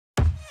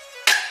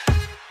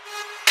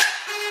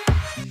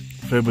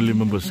family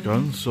members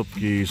kan sob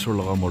ki sur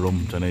laga morom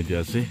janai dia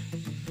ase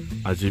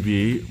aji bi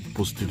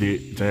posti de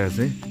jai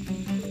ase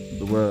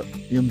duba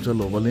yamcha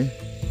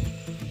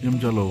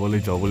lobale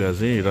jawole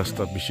ase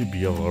rasta bishi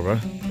biya hora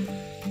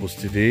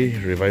posti de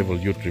revival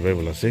youth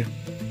revival ase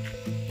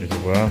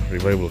etuba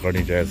revival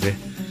karni jai ase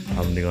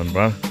amni gan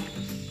ba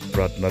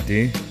pratna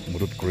ti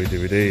mudut kori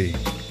debi de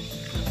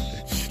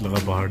laga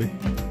bahar de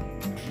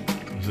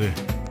ase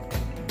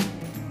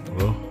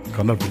ro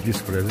kana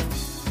practice kore ase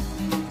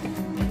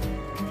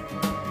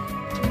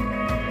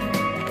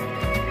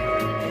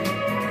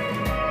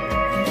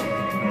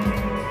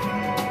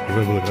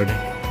revival karni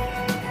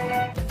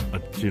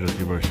अच्छी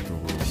रति वर्ष को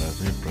बोला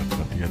से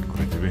प्रार्थनायात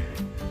करे देवे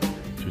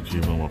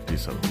Chuchuyimpang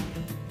baptisal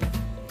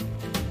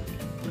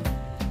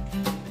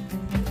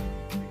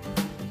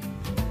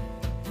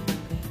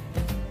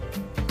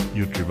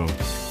YouTube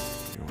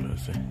बोला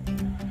से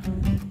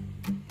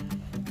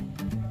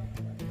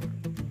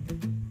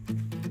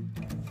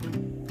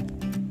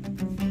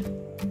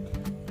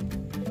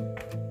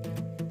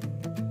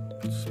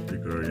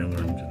speaker yang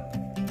ranjan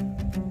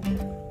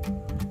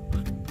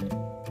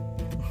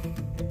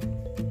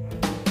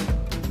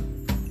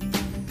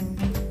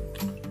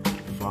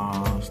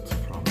fast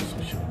from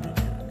social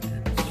media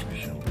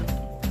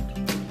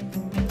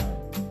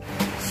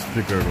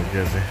speaker lo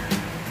कैसे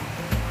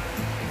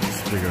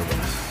speaker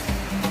बना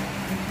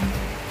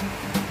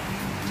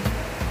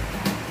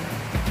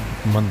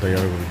मन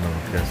तैयार करना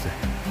कैसे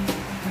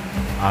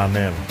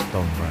आने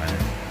तुम राय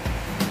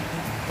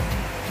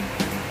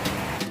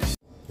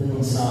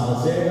sa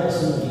zera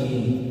sungi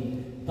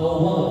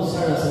tawag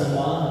sara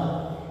sanwa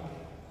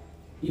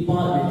ipa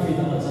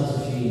retreat ang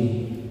sasushi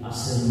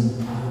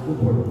asen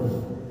arugupor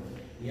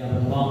ya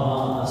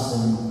baba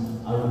asen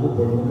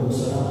arugupor mo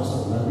sara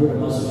asen ladur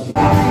masushi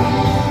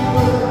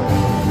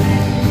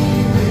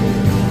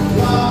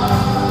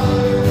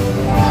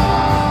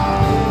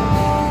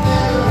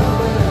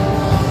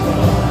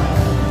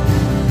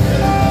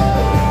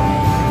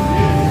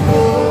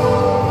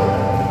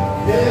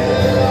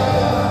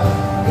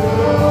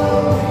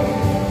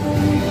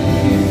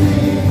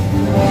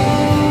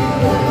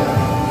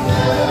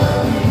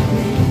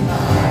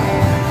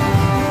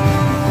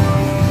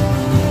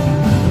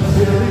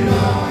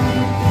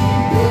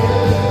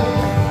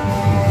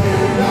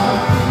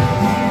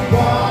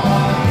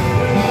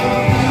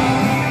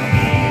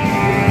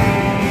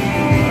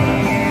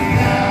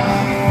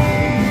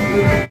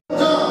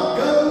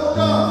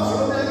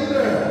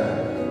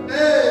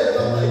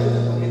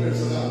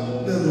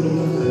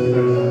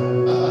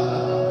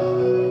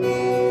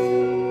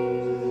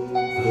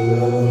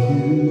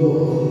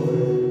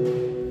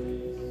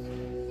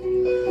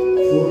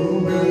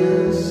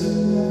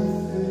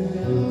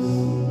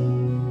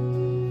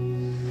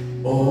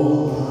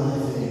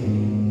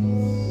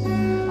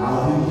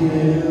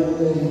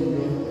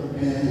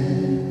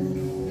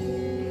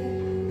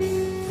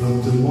From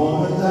the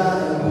moment that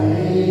I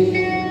wake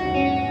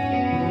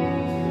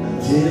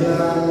until I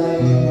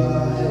lay my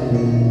head,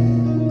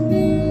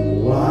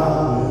 oh, I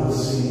will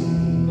sing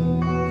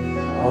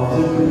of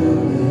the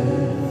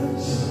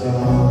goodness of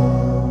God.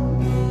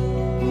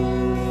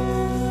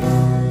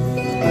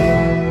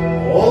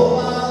 All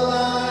my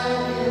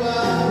life you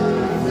have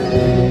been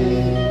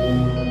faithful.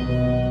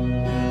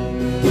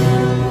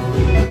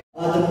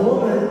 At the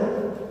moment,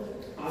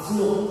 as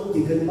look,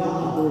 the good part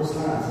of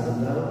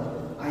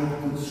I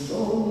could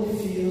strongly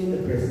feel the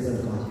presence of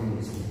God here in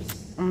this place.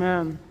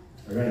 Amen.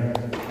 Right.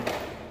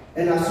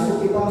 And as you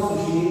keep on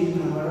sushi,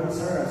 Hamaran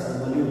Sarah, and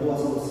when you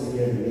was also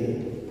here today,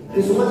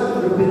 there's so much of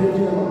the repentance.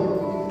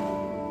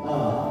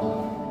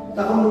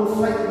 Takam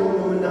flight no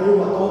namin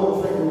wakaw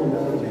flight no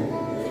namin.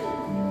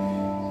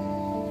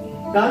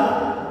 Dan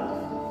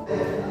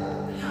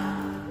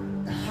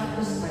the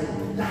hardest time,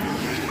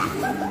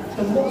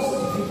 the most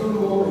difficult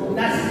moment,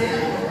 that's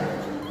there.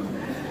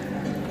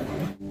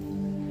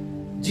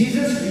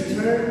 Jesus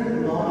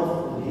returned not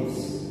of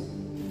beliefs,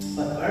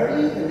 but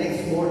early the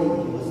next morning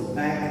he was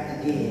back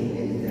again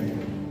in the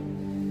temple.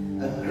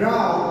 A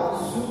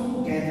crowd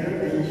soon gathered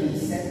and he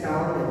sat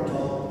down and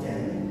taught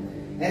them.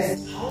 As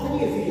how many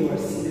of you are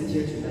seated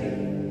here tonight?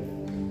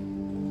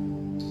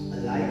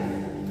 Alive?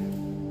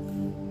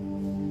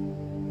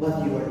 But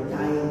you are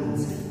dying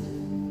inside.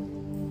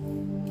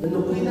 Ano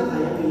po na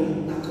kaya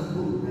may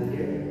takabong na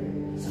here?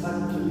 Sa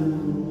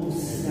katulong mo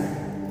sadar.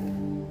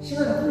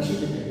 Siya na po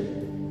siya na.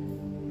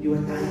 You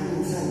are dying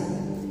inside.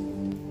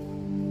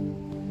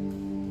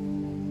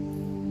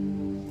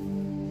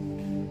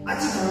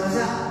 아직 강하자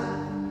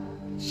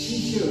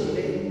시시를 때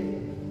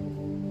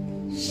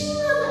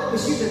신나는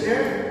것이들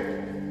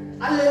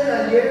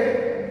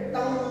알레르알레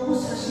땅무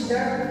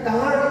사시들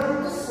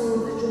땅아리 붙었을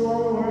때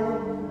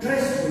좋아하는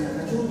드레스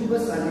보나 좋은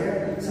입었을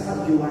때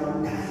사람 you are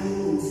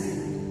dying inside.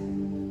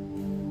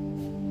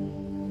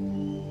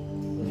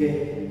 Okay.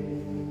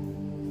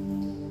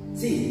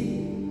 See,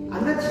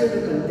 I'm not here to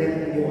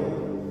condemn anyone.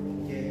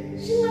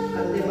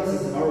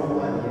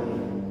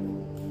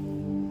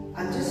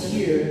 I'm just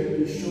here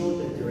to show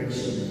the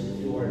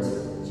direction towards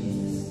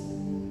Jesus.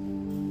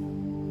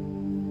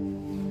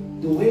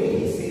 The way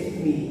He saved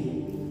me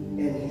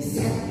and He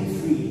set me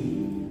free.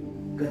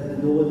 Got to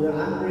know that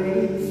I'm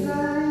ready to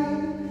fly,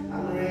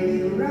 I'm ready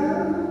to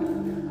run,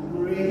 I'm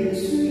ready to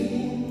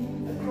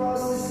swim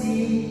across the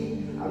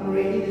sea, I'm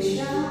ready to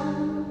shout,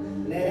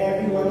 let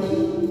everyone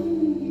hear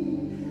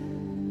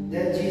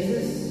that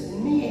Jesus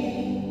in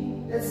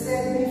me that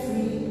set me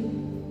free.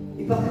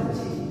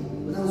 Ipagkanji,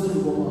 without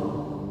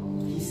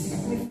Zulboma, He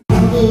set me free.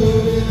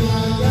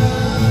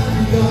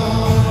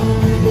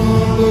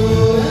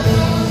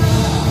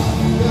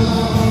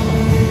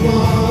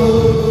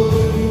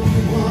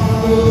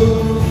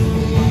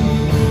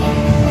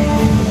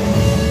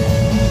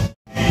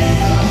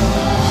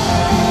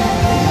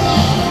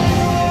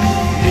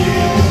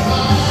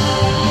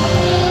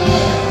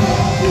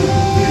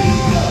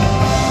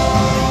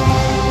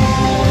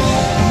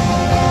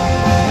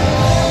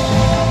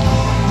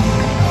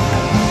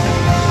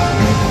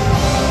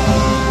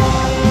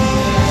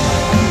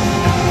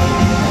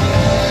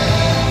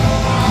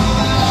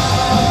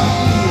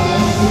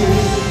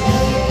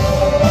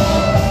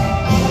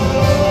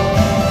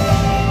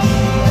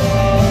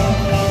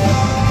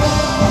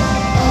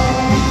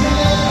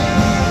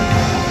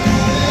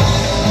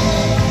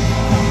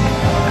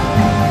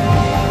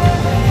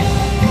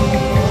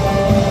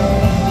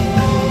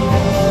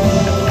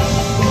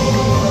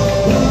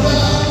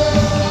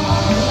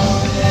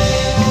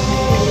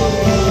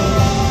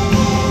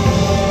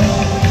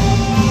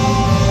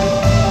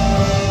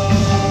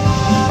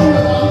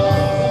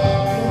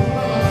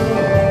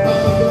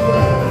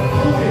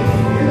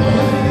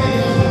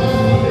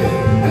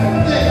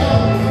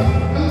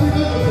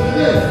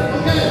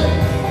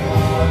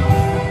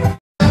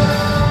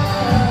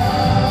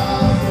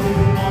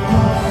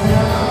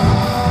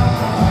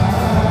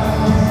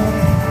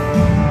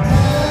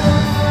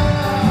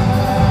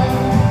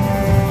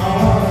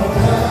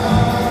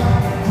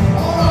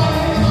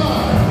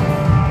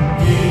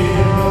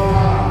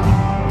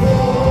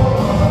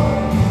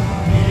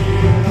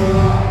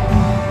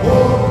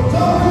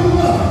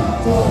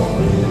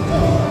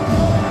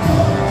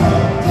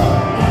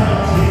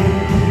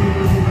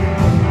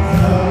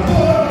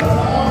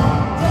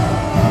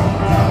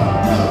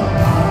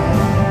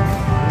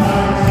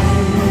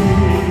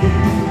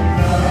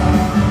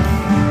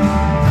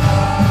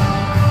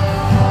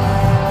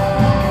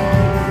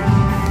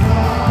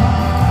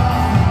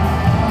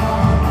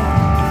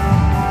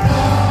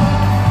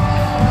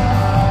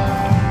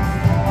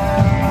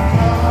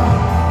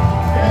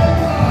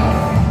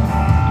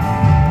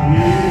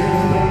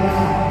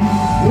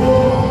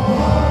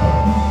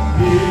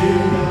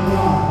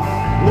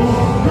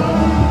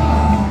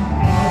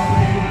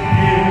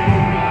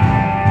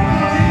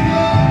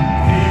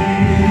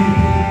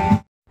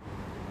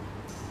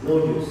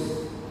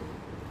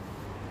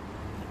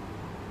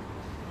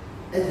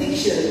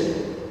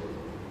 Addiction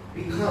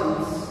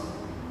becomes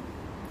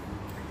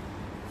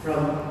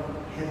from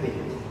habit.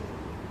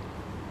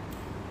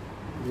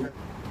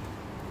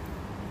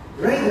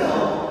 Right now,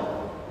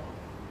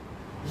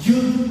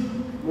 youth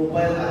mobile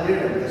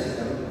alert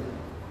system.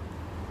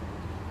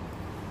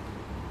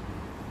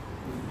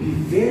 Be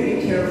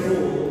very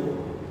careful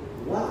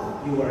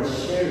what you are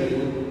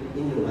sharing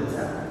in your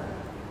WhatsApp,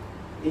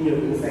 in your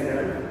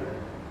Instagram,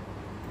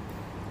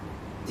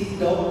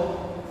 TikTok,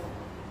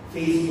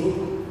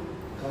 Facebook.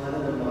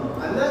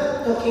 I'm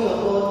not talking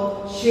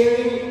about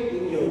sharing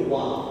in your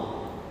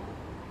wall,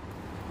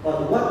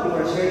 but what you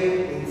are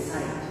sharing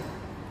inside.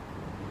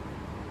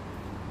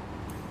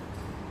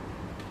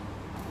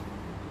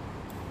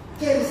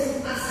 Games,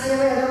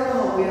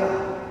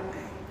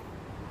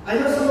 I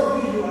know some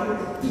of you are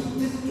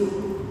addicted to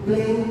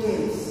playing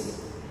games.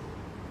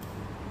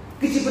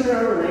 Kecil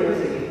benar orang lain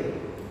saja.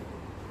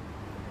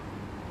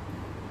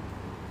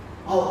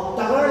 Oh,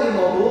 tangan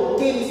lima bu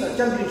games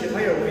championship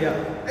higher over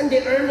and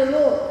they earn a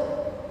lot.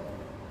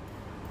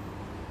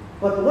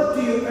 But what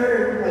do you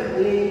earn by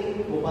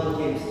playing mobile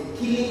games?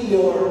 Killing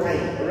your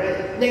time,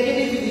 alright?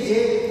 Negativity je,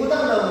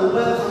 kudang na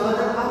mobile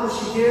kamada kamu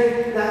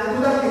share na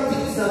kudang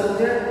ketik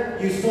sahaja,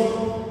 you stop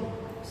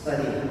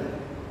studying.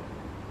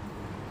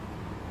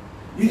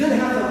 You don't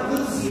have a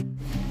good seat.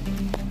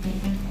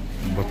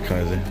 What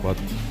kind of what?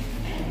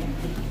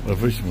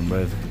 Refreshment,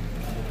 right?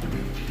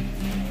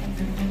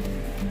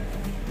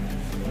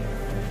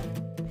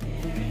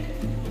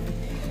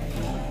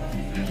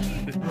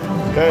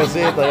 Kaya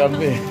sih tayan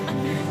mi.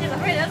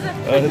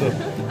 Itu.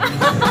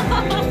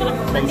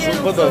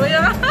 Betul.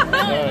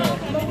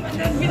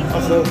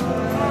 Asal.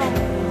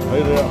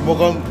 Ayo,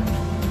 bukan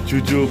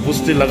cucu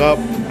pusti laga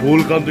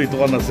pool kan tu itu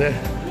kan nasi.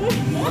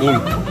 Pool.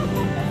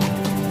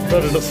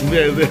 Tapi nak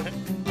sendiri aja.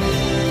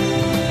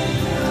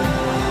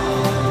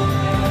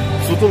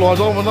 Suatu luar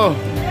jauh mana?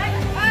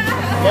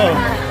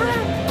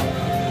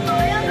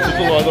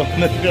 Suatu luar jauh.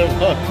 Nanti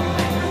apa?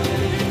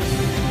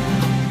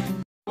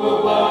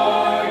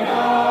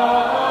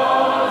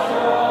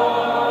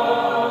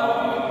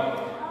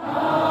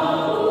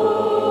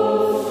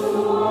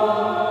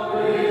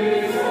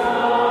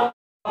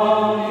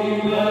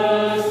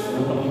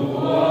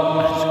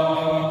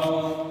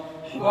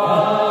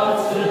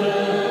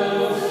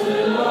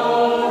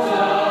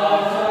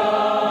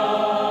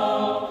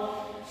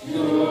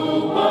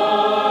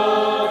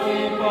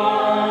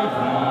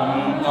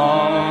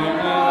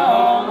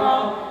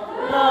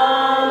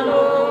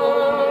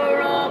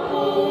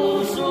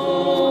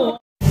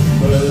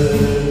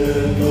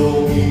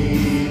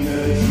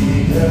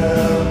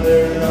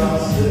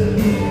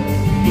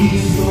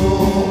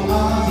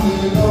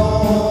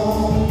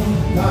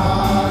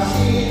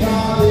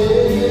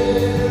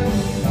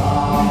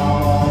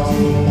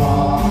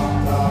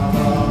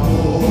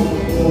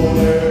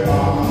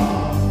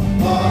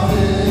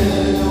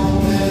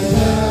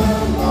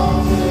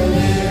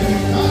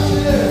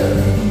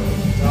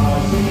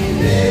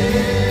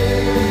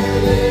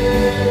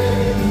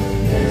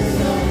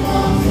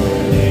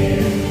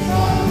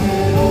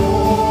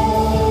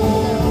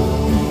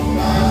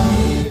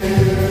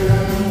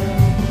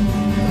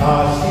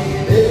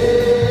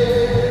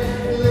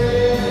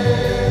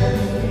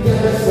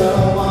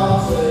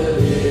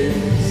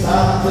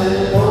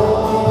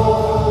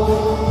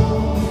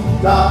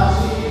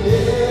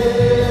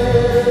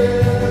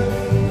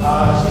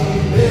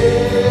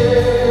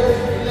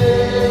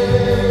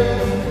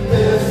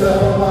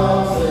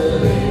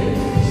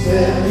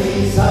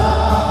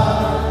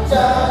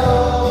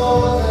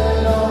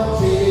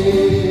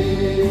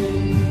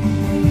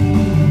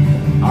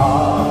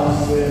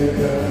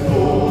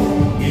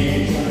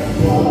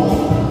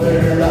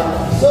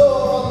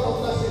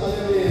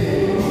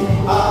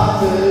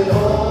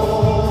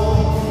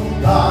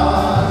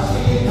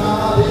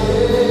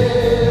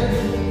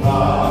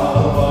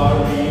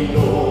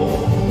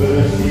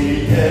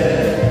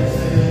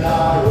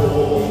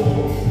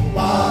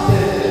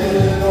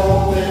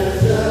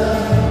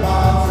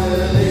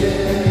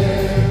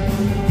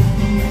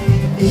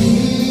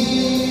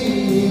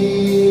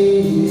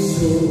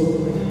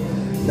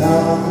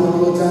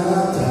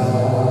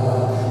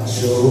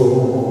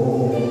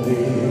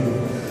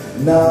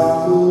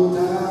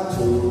 나보다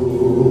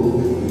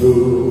두루리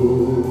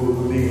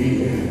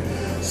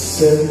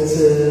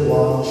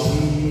센트왕시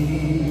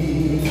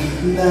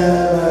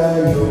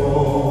나요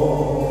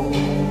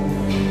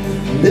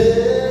내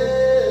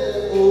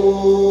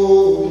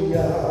오야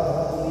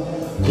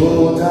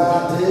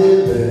보다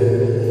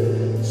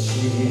대배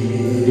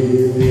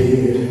시리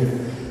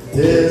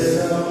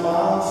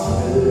대사마스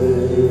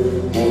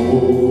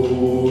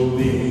오리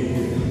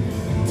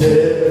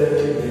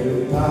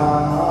대배를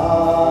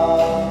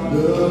다는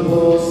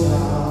보사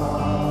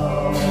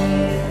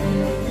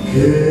그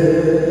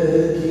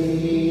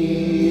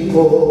기골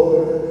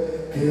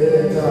그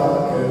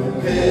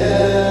작은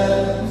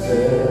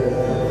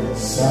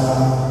뱀새사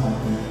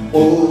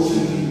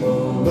오지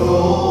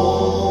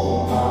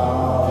멀어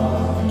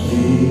아기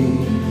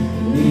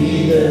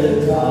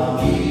니네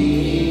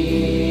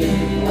담이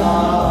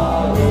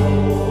나로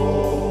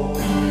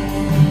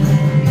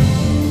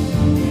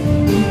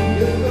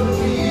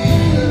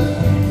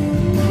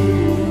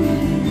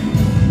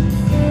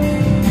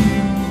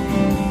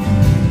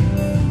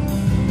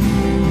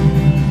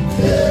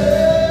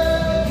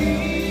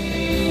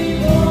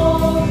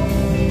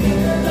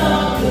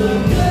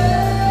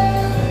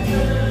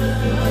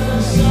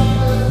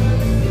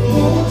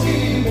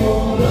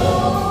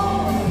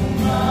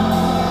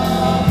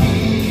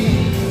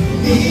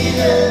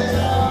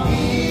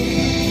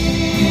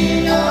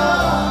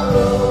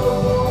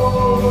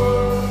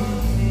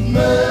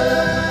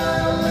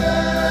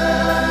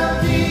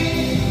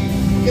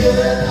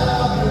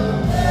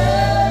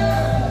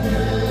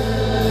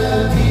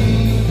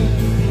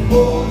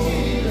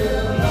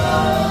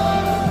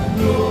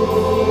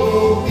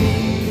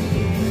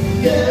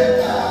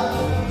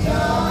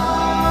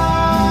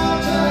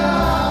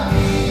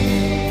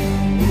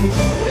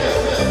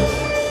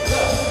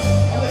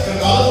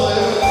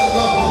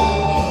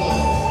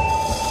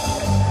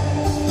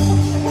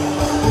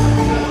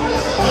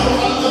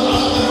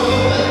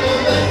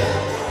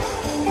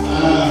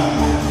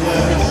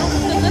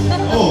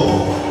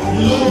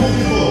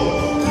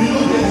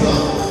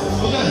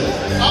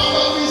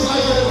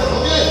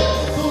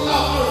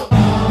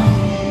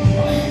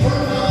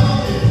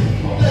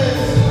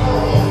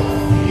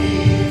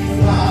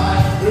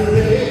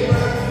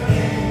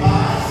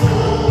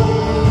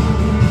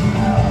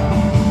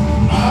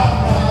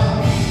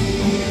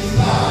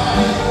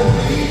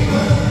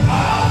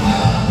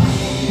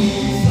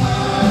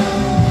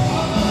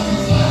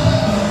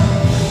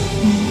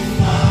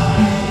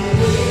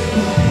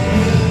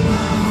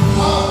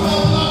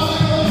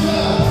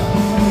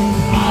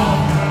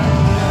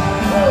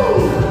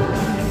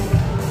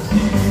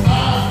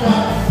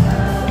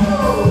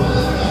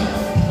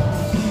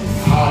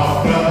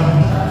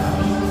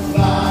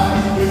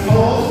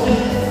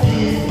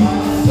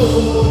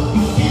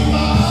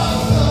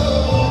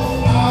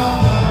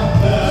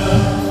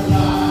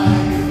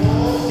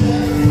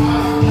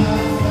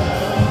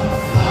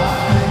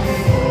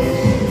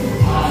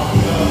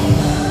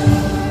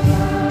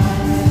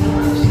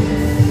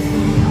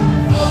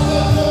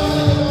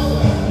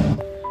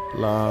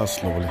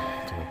Last lovely.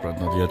 So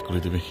Pradna Diyat Kuli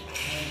Devi.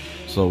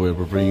 So we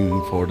were praying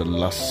for the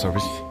last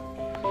service.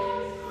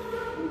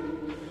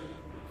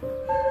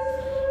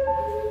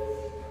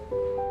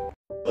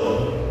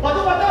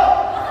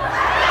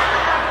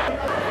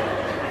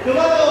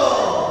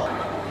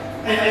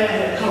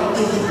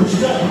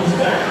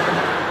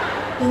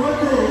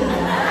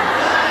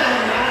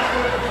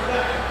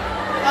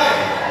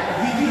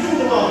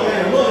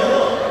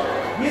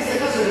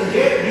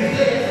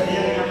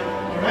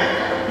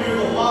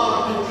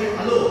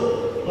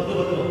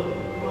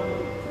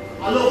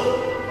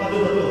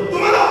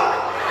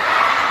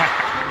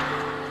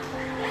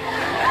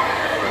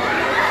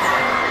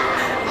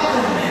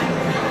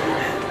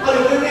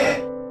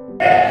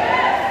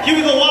 Here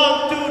we go,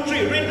 1, 2,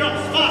 3,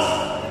 raindrops,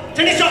 fast.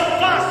 Chinese shot,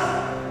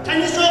 fast.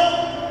 Chinese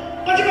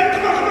shot. Come on,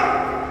 come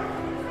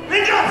on.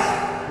 Raindrops.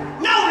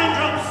 Now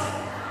raindrops.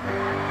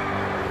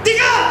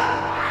 Tiga.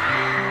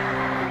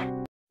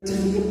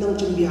 Chuchuyimpang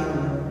준비하는.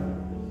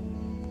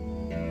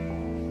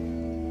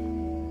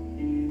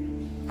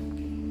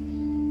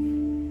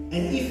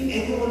 And if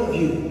any one of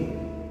you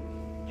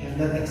have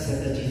not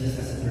accepted Jesus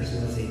as a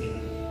personal Savior,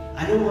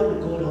 I don't want to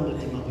go down the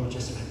theme about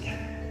just like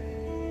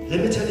that. Let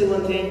me tell you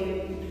one thing.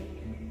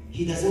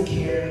 He doesn't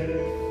care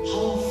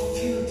how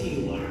filthy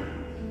you are.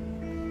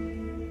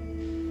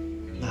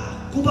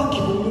 나 꾸박히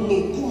못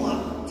먹는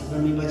꾸막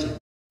사람이 맞지.